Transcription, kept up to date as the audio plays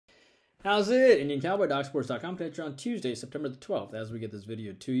How's it? Indian Cowboy, docsports.com. Today on Tuesday, September the 12th, as we get this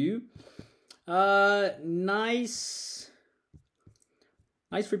video to you. Nice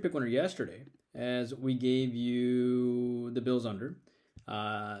free pick winner yesterday, as we gave you the Bills under.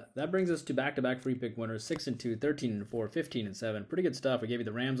 That brings us to back-to-back free pick winners, 6-2, 13-4, 15-7. Pretty good stuff. We gave you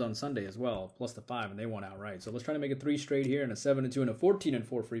the Rams on Sunday as well, plus the 5, and they won outright. So let's try to make it 3 straight here, and a 7-2 and a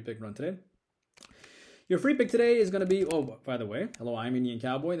 14-4 free pick run today. Your free pick today is going to be, oh, by the way, hello, I'm Indian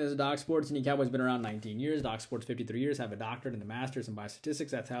Cowboy. This is Doc Sports. Indian Cowboy's been around 19 years. Doc Sports, 53 years. Have a doctorate and a master's in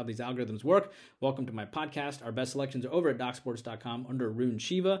Biostatistics. That's how these algorithms work. Welcome to my podcast. Our best selections are over at docsports.com under Rune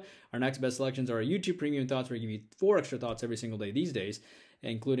Shiva. Our next best selections are our YouTube Premium Thoughts, where we give you 4 extra thoughts every single day these days,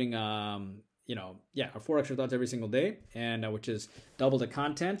 including, our 4 extra thoughts every single day, and which is double the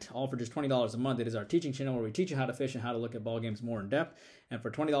content, all for just $20 a month. It is our teaching channel where we teach you how to fish and how to look at ball games more in depth. And for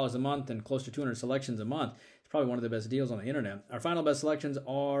 $20 a month and close to 200 selections a month, it's probably one of the best deals on the internet. Our final best selections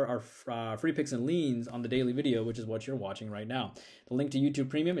are our free picks and leans on the daily video, which is what you're watching right now. The link to YouTube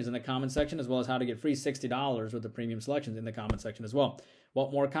Premium is in the comment section, as well as how to get free $60 with the premium selections in the comment section as well.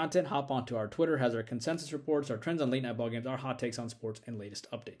 Want more content? Hop onto our Twitter, has our consensus reports, our trends on late night ball games, our hot takes on sports, and latest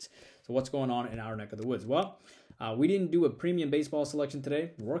updates. So what's going on in our neck of the woods? Well, we didn't do a premium baseball selection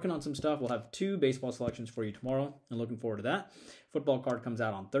today. We're working on some stuff. We'll have 2 baseball selections for you tomorrow, and looking forward to that. Football card comes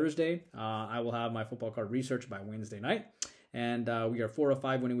out on Thursday. I will have my football card research by Wednesday night. And we are 4 of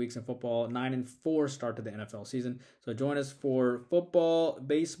 5 winning weeks in football, 9-4 start to the NFL season. So join us for football,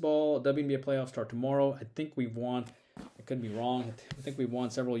 baseball, WNBA playoffs start tomorrow. I think we've won. I could be wrong. I think we've won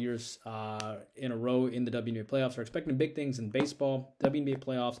several years in a row in the WNBA playoffs. We're expecting big things in baseball, WNBA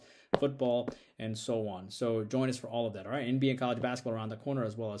playoffs, football, and so on. So join us for all of that. All right, NBA and college basketball around the corner,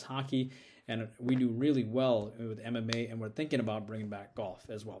 as well as hockey. And we do really well with MMA, and we're thinking about bringing back golf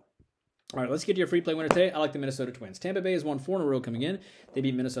as well. All right, let's get to your free play winner today. I like the Minnesota Twins. Tampa Bay has won 4 in a row coming in. They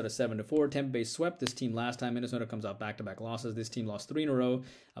beat Minnesota 7-4. Tampa Bay swept this team last time. Minnesota comes out back-to-back losses. This team lost 3 in a row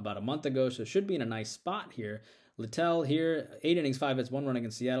about a month ago, so should be in a nice spot here. Littell here, 8 innings, 5 hits, 1 run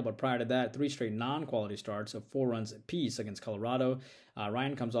against Seattle, but prior to that, 3 straight non-quality starts of 4 runs apiece against Colorado.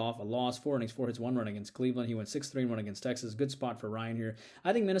 Ryan comes off a loss, 4 innings, 4 hits, 1 run against Cleveland. He went 6-3 and 1 against Texas. Good spot for Ryan here.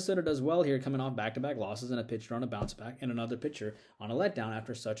 I think Minnesota does well here, coming off back-to-back losses and a pitcher on a bounce back and another pitcher on a letdown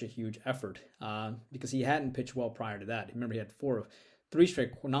after such a huge effort, because he hadn't pitched well prior to that. Remember, he had 3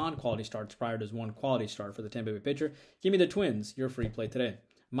 straight non-quality starts prior to his 1 quality start for the Tampa Bay pitcher. Give me the Twins, your free play today.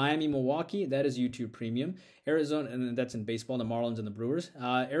 Miami, Milwaukee, that is YouTube Premium. Arizona, and that's in baseball, the Marlins and the Brewers.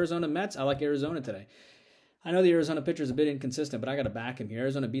 Arizona Mets, I like Arizona today. I know the Arizona pitcher is a bit inconsistent, but I got to back him here.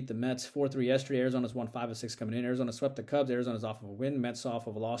 Arizona beat the Mets 4-3 yesterday. Arizona's won 5 of 6 coming in. Arizona swept the Cubs. Arizona's off of a win. Mets off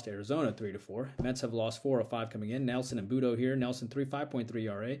of a loss to Arizona 3-4. Mets have lost 4 of 5 coming in. Nelson and Budo here. Nelson 5.3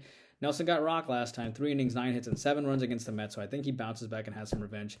 ERA. Nelson got rocked last time, 3 innings, 9 hits, and 7 runs against the Mets, so I think he bounces back and has some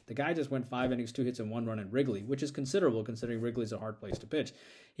revenge. The guy just went 5 innings, 2 hits, and 1 run in Wrigley, which is considerable considering Wrigley's a hard place to pitch.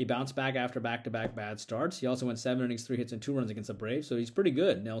 He bounced back after back-to-back bad starts. He also went 7 innings, 3 hits, and 2 runs against the Braves, so he's pretty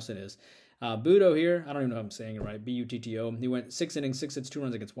good, Nelson is. Budo here, I don't even know if I'm saying it right, B-U-T-T-O. He went 6 innings, 6 hits, 2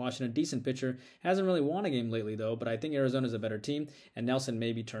 runs against Washington. Decent pitcher. Hasn't really won a game lately, though, but I think Arizona's a better team, and Nelson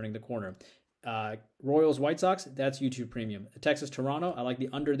may be turning the corner. Royals, White Sox, that's YouTube Premium. Texas, Toronto, I like the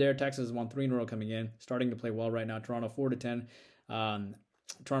under there. Texas has won 3 in a row coming in, starting to play well right now. Toronto 4-10.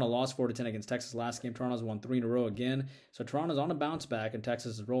 Toronto lost 4-10 against Texas last game. Toronto's won 3 in a row again. So Toronto's on a bounce back, and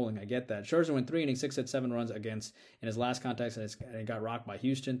Texas is rolling. I get that. Scherzer went 3 innings, 6 hits, 7 runs in his last contest, and got rocked by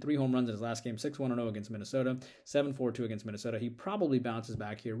Houston. 3 home runs in his last game, 6-1-0 against Minnesota, 7-4-2 against Minnesota. He probably bounces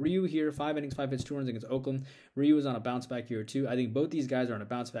back here. Ryu here, 5 innings, 5 hits, 2 runs against Oakland. Ryu is on a bounce back here too. I think both these guys are on a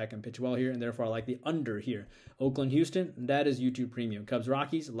bounce back and pitch well here, and therefore I like the under here. Oakland, Houston, that is YouTube Premium. Cubs,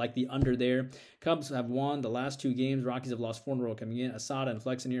 Rockies, like the under there. Cubs have won the last 2 games. Rockies have lost 4 in a row coming in. Asada and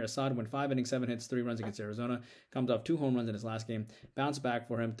Flexen here. Asada went 5 innings, 7 hits, 3 runs against Arizona. Comes off 2 home runs in his last game. Bounce back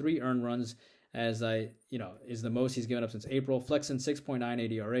for him. 3 earned runs is the most he's given up since April. Flexen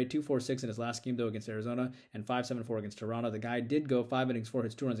 6.98 ERA, 2.46 in his last game though against Arizona, and 5.74 against Toronto. The guy did go 5 innings, 4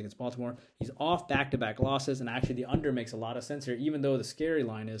 hits, 2 runs against Baltimore. He's off back-to-back losses, and actually the under makes a lot of sense here, even though the scary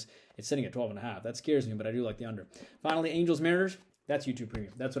line is it's sitting at 12.5. That scares me, but I do like the under. Finally, Angels, Mariners. That's YouTube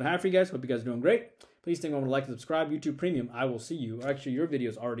Premium. That's what I have for you guys. Hope you guys are doing great. Please take a moment to like and subscribe. YouTube Premium. I will see you. Actually, your video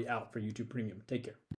is already out for YouTube Premium. Take care.